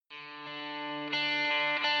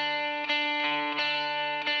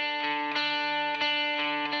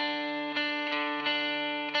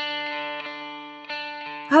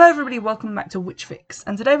Hello everybody, welcome back to Witch Fix,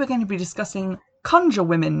 and today we're going to be discussing Conjure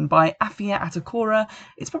Women by Afia Atakora.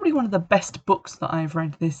 It's probably one of the best books that I've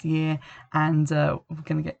read this year, and we're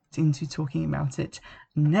going to get into talking about it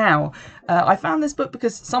now. I found this book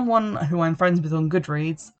because someone who I'm friends with on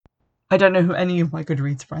Goodreads, I don't know who any of my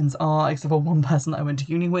Goodreads friends are, except for one person that I went to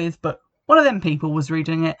uni with, but one of them people was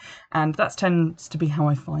reading it, and that tends to be how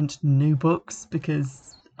I find new books, because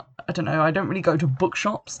I don't know, I don't really go to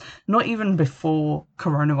bookshops, not even before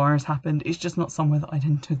coronavirus happened. It's just not somewhere that I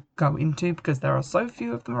tend to go into because there are so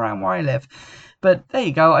few of them around where I live. But there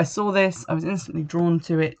you go, I saw this, I was instantly drawn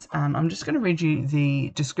to it, and I'm just going to read you the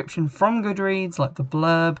description from Goodreads, like the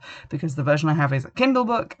blurb, because the version I have is a Kindle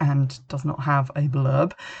book and does not have a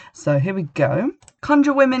blurb. So here we go.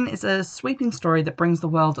 Conjure Women is a sweeping story that brings the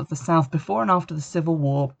world of the South before and after the Civil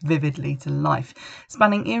War vividly to life.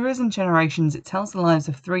 Spanning eras and generations, it tells the lives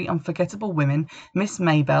of three unforgettable women: Miss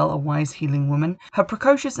Maybelle, a wise healing woman, her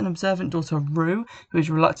precocious and observant daughter Rue, who is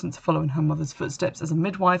reluctant to follow in her mother's footsteps as a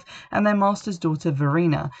midwife, and their master's daughter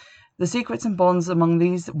Verena. The secrets and bonds among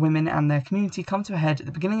these women and their community come to a head at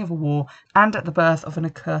the beginning of a war and at the birth of an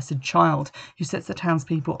accursed child who sets the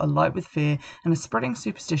townspeople alight with fear and a spreading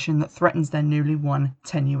superstition that threatens their newly won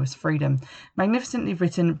tenuous freedom. Magnificently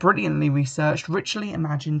written, brilliantly researched, richly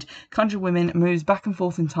imagined, Conjure Women moves back and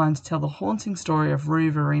forth in time to tell the haunting story of Rue,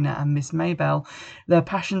 Verena and Miss Maybelle, their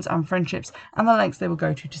passions and friendships, and the lengths they will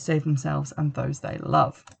go to save themselves and those they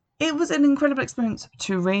love. It was an incredible experience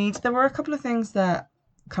to read. There were a couple of things that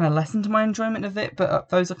kind of lessened my enjoyment of it, but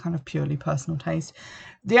those are kind of purely personal taste.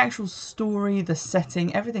 The actual story, the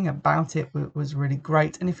setting, everything about it was really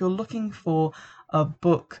great. And if you're looking for a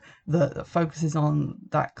book that focuses on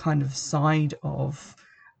that kind of side of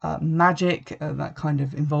magic, that kind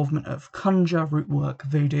of involvement of conjure, root work,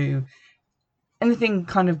 voodoo, anything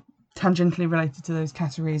kind of tangentially related to those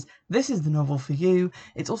categories, this is the novel for you.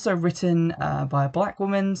 It's also written by a black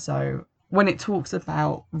woman, so when it talks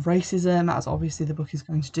about racism, as obviously the book is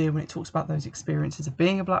going to do, when it talks about those experiences of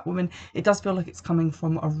being a black woman, it does feel like it's coming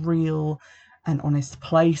from a real and honest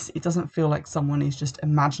place. It doesn't feel like someone is just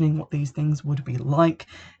imagining what these things would be like.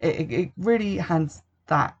 It really has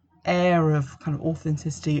that air of kind of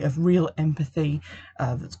authenticity, of real empathy,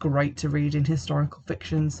 that's great to read in historical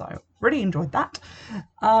fiction, so really enjoyed that.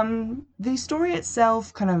 The story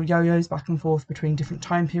itself kind of yo-yos back and forth between different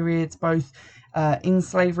time periods, both in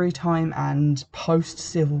slavery time and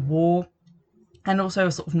post-Civil War, and also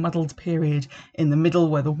a sort of muddled period in the middle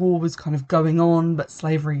where the war was kind of going on but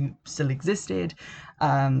slavery still existed.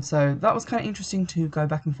 So that was kind of interesting to go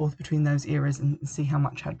back and forth between those eras and see how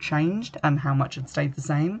much had changed and how much had stayed the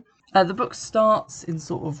same. The book starts in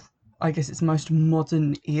sort of, I guess, its most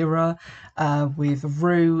modern era, with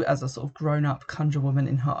Rue as a sort of grown-up conjure woman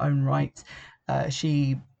in her own right.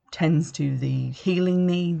 She tends to the healing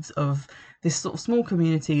needs of this sort of small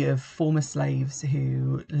community of former slaves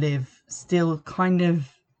who live still kind of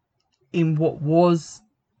in what was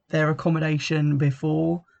their accommodation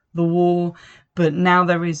before the war, but now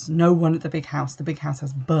there is no one at the big house. The big house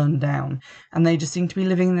has burned down, and they just seem to be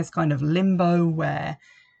living in this kind of limbo where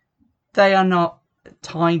they are not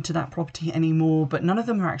tied to that property anymore, but none of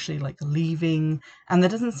them are actually like leaving, and there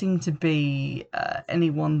doesn't seem to be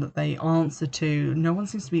anyone that they answer to. No one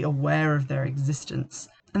seems to be aware of their existence,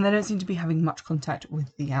 and they don't seem to be having much contact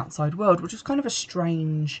with the outside world, which was kind of a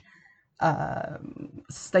strange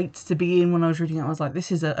state to be in. When I was reading it, I was like,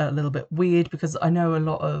 this is a little bit weird, because I know a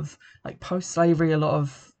lot of, like, post-slavery, a lot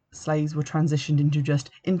of slaves were transitioned into just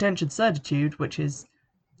indentured servitude, which is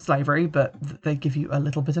slavery, but they give you a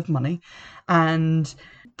little bit of money, and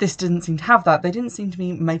this didn't seem to have that. They didn't seem to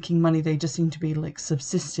be making money, they just seemed to be like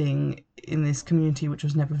subsisting in this community which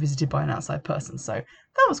was never visited by an outside person. So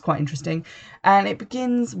that was quite interesting, and it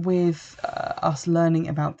begins with us learning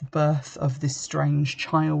about the birth of this strange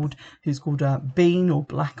child who's called Bean, or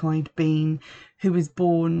Black-Eyed Bean, who is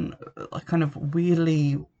born kind of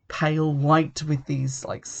weirdly pale white with these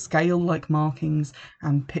like scale-like markings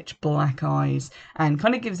and pitch black eyes, and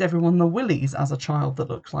kind of gives everyone the willies as a child that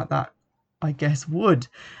looks like that, I guess, would,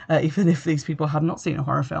 even if these people had not seen a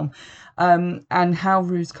horror film. And how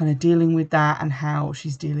Rue's kind of dealing with that, and how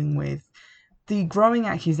she's dealing with the growing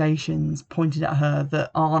accusations pointed at her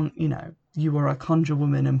that aren't, you know, you are a conjure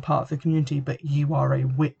woman and part of the community, but you are a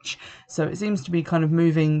witch. So it seems to be kind of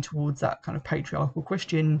moving towards that kind of patriarchal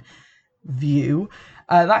Christian view.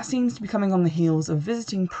 That seems to be coming on the heels of a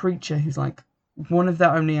visiting preacher who's like one of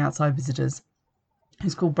their only outside visitors,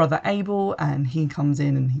 who's called Brother Abel, and he comes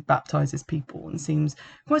in and he baptizes people and seems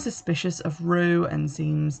quite suspicious of Rue and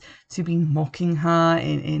seems to be mocking her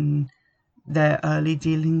in their early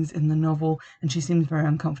dealings in the novel, and she seems very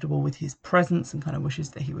uncomfortable with his presence and kind of wishes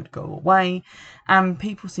that he would go away. And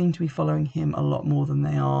people seem to be following him a lot more than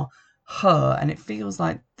they are her, and it feels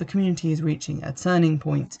like the community is reaching a turning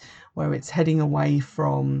point where it's heading away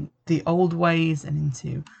from the old ways and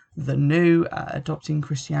into the new, adopting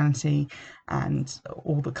Christianity and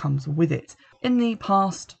all that comes with it. In the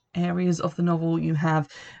past areas of the novel, you have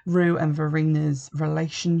Rue and Verena's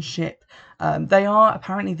relationship. They are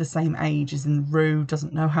apparently the same age, as in Rue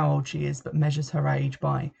doesn't know how old she is but measures her age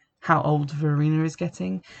by how old Verena is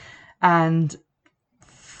getting. And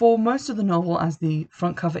for most of the novel, as the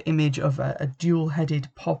front cover image of a dual-headed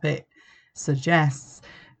poppet suggests,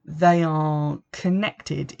 they are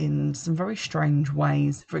connected in some very strange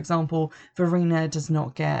ways. For example, Verena does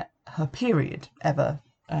not get her period ever,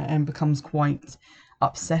 and becomes quite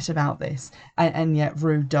upset about this, and yet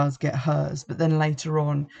Rue does get hers. But then later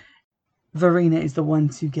on, Verena is the one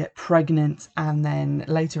to get pregnant, and then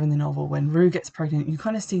later in the novel, when Rue gets pregnant, you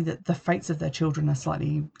kind of see that the fates of their children are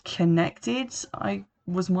slightly connected.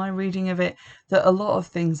 Was my reading of it, that a lot of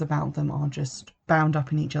things about them are just bound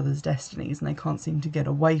up in each other's destinies and they can't seem to get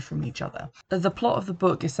away from each other. The plot of the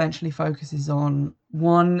book essentially focuses on,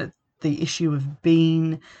 one, the issue of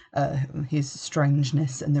Bean, his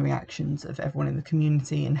strangeness and the reactions of everyone in the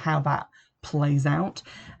community and how that plays out,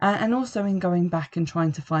 and also in going back and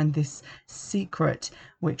trying to find this secret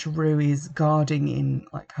which Rue is guarding in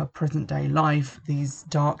like her present day life, these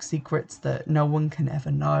dark secrets that no one can ever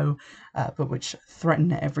know, but which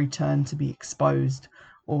threaten at every turn to be exposed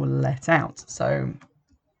or let out. So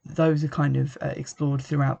those are kind of explored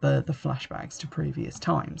throughout the flashbacks to previous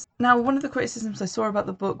times. Now, one of the criticisms I saw about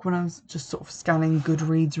the book when I was just sort of scanning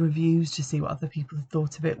Goodreads reviews to see what other people had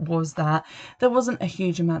thought of it was that there wasn't a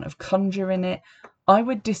huge amount of conjure in it. I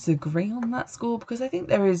would disagree on that score because I think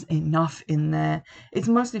there is enough in there. It's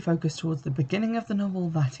mostly focused towards the beginning of the novel,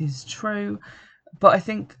 that is true, but I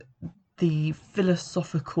think the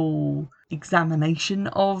philosophical examination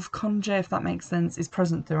of conjure, if that makes sense, is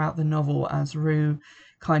present throughout the novel as Rue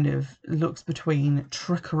kind of looks between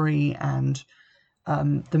trickery and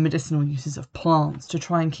the medicinal uses of plants to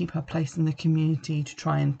try and keep her place in the community, to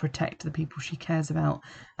try and protect the people she cares about,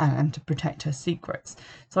 and to protect her secrets.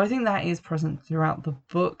 So I think that is present throughout the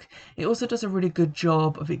book. It also does a really good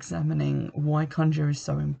job of examining why conjure is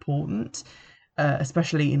so important,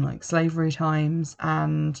 especially in like slavery times.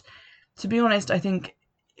 And to be honest, I think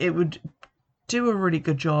it would do a really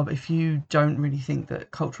good job if you don't really think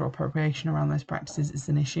that cultural appropriation around those practices is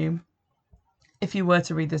an issue. If you were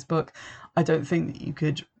to read this book, I don't think that you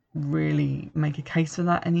could really make a case for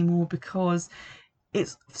that anymore, because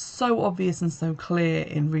it's so obvious and so clear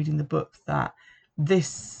in reading the book that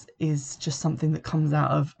this is just something that comes out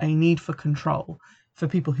of a need for control for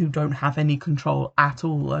people who don't have any control at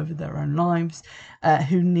all over their own lives,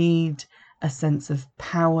 who need a sense of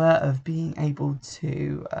power, of being able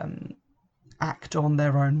to act on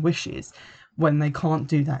their own wishes when they can't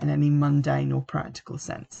do that in any mundane or practical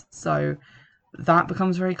sense. So that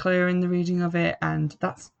becomes very clear in the reading of it, and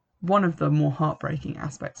that's one of the more heartbreaking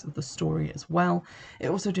aspects of the story as well. It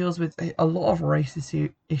also deals with a lot of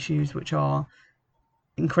racist issues which are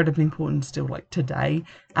incredibly important still, like today,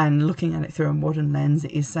 and looking at it through a modern lens,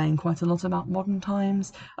 it is saying quite a lot about modern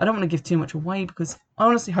times. I don't want to give too much away because I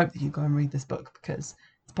honestly hope that you go and read this book, because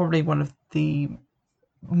it's probably one of the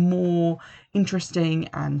more interesting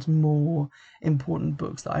and more important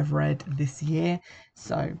books that I've read this year.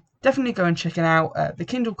 So definitely go and check it out. The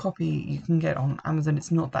Kindle copy you can get on Amazon.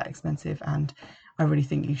 It's not that expensive, and I really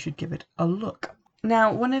think you should give it a look.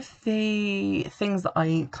 Now, one of the things that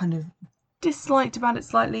I kind of disliked about it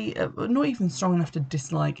slightly, not even strong enough to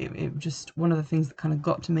dislike it, it was just one of the things that kind of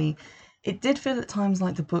got to me. It did feel at times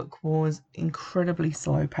like the book was incredibly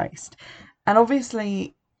slow paced, and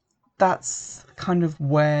obviously that's kind of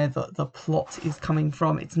where the plot is coming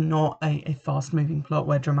from. It's not a fast moving plot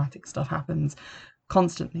where dramatic stuff happens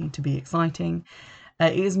constantly to be exciting.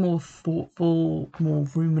 It is more thoughtful, more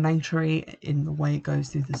ruminatory in the way it goes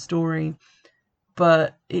through the story,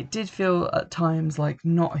 but it did feel at times like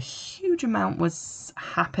not a huge amount was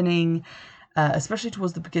happening, especially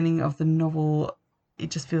towards the beginning of the novel. It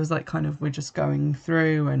just feels like kind of we're just going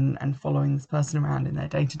through and following this person around in their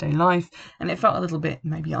day-to-day life, and it felt a little bit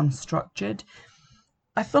maybe unstructured.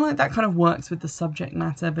 I feel like that kind of works with the subject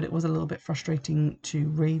matter, but it was a little bit frustrating to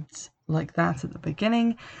read like that at the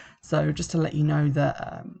beginning. So just to let you know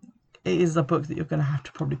that it is a book that you're going to have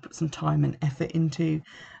to probably put some time and effort into,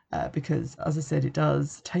 because as I said, it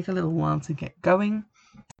does take a little while to get going.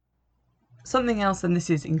 Something else, and this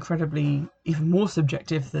is incredibly even more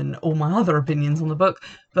subjective than all my other opinions on the book,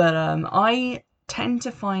 but I tend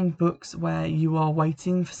to find books where you are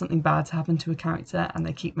waiting for something bad to happen to a character and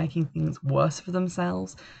they keep making things worse for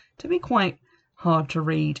themselves to be quite hard to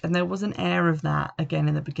read. And there was an air of that again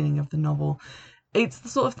in the beginning of the novel. It's the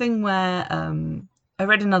sort of thing where I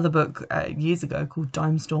read another book years ago called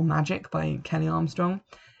Dime Store Magic by Kelly Armstrong.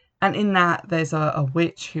 And in that, there's a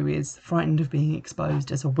witch who is frightened of being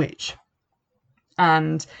exposed as a witch.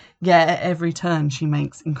 And yeah, at every turn, she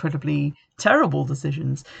makes incredibly terrible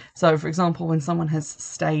decisions. So, for example, when someone has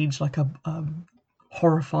staged like a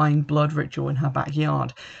horrifying blood ritual in her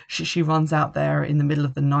backyard, she runs out there in the middle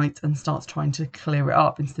of the night and starts trying to clear it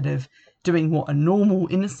up instead of doing what a normal,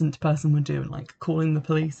 innocent person would do, like calling the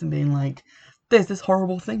police and being like, there's this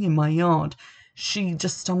horrible thing in my yard. She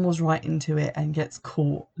just stumbles right into it and gets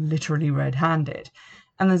caught literally red-handed.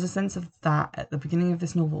 And there's a sense of that at the beginning of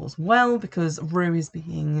this novel as well, because Rue is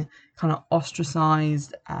being kind of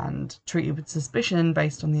ostracised and treated with suspicion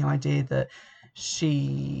based on the idea that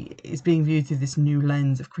she is being viewed through this new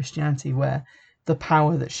lens of Christianity, where the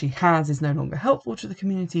power that she has is no longer helpful to the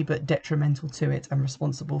community but detrimental to it and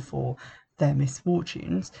responsible for their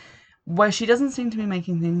misfortunes. Where she doesn't seem to be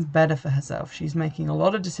making things better for herself. She's making a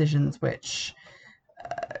lot of decisions which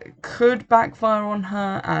could backfire on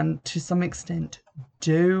her, and to some extent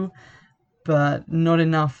do, but not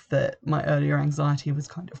enough that my earlier anxiety was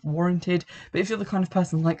kind of warranted. But if you're the kind of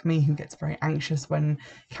person like me who gets very anxious when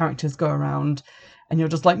characters go around and you're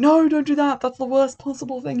just like, no, don't do that, that's the worst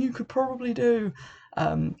possible thing you could probably do,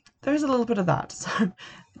 there's a little bit of that. So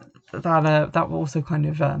that also kind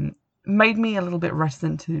of made me a little bit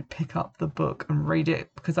reticent to pick up the book and read it,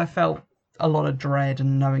 because I felt a lot of dread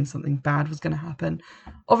and knowing something bad was going to happen.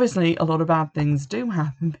 Obviously, a lot of bad things do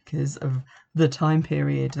happen because of the time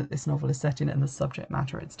period that this novel is set in and the subject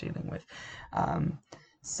matter it's dealing with.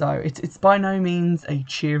 So it's by no means a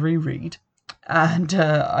cheery read, and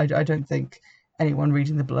I don't think anyone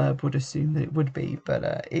reading the blurb would assume that it would be, but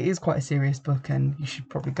it is quite a serious book, and you should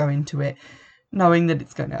probably go into it knowing that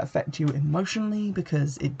it's going to affect you emotionally,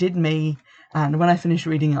 because it did me. And when I finished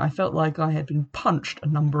reading it, I felt like I had been punched a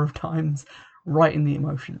number of times right in the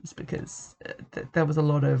emotions, because there was a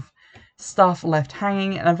lot of stuff left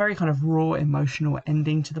hanging and a very kind of raw emotional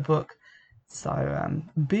ending to the book. So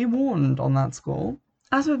be warned on that score.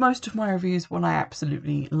 As with most of my reviews, when I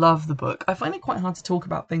absolutely love the book, I find it quite hard to talk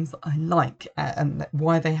about things that I like and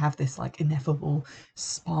why they have this like ineffable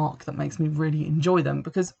spark that makes me really enjoy them,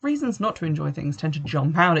 because reasons not to enjoy things tend to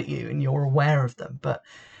jump out at you and you're aware of them. But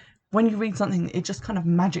when you read something, it just kind of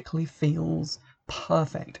magically feels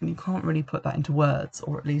perfect, and you can't really put that into words,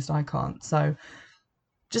 or at least I can't. So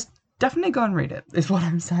just definitely go and read it, is what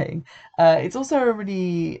I'm saying. It's also a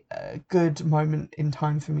really good moment in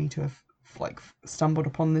time for me to have stumbled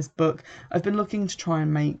upon this book. I've been looking to try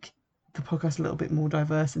and make the podcast a little bit more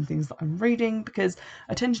diverse in things that I'm reading, because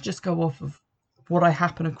I tend to just go off of what I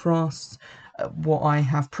happen across, what I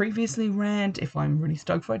have previously read, if I'm really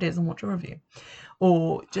stoked for ideas on what to review,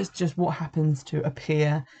 or just what happens to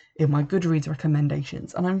appear in my Goodreads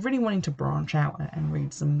recommendations. And I'm really wanting to branch out and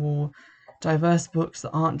read some more diverse books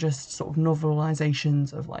that aren't just sort of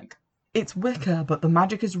novelizations of like, it's Wicca but the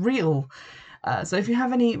magic is real. So if you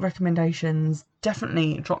have any recommendations,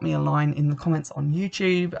 definitely drop me a line in the comments on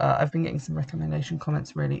YouTube. I've been getting some recommendation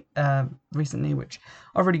comments really recently, which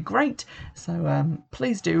are really great. So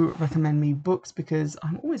please do recommend me books, because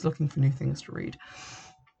I'm always looking for new things to read.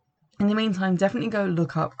 In the meantime, definitely go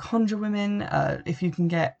look up Conjure Women. If you can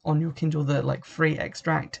get on your Kindle the like free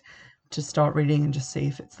extract to start reading and just see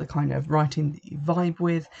if it's the kind of writing that you vibe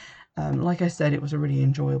with. Like I said, it was a really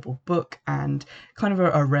enjoyable book and kind of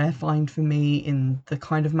a rare find for me in the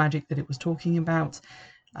kind of magic that it was talking about.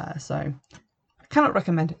 So I cannot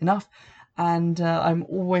recommend it enough. And I'm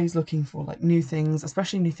always looking for like new things,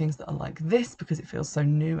 especially new things that are like this, because it feels so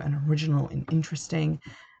new and original and interesting.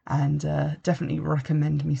 And definitely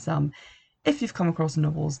recommend me some if you've come across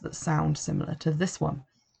novels that sound similar to this one.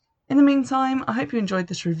 In the meantime, I hope you enjoyed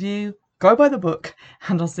this review. Go buy the book,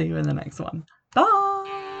 and I'll see you in the next one. Bye!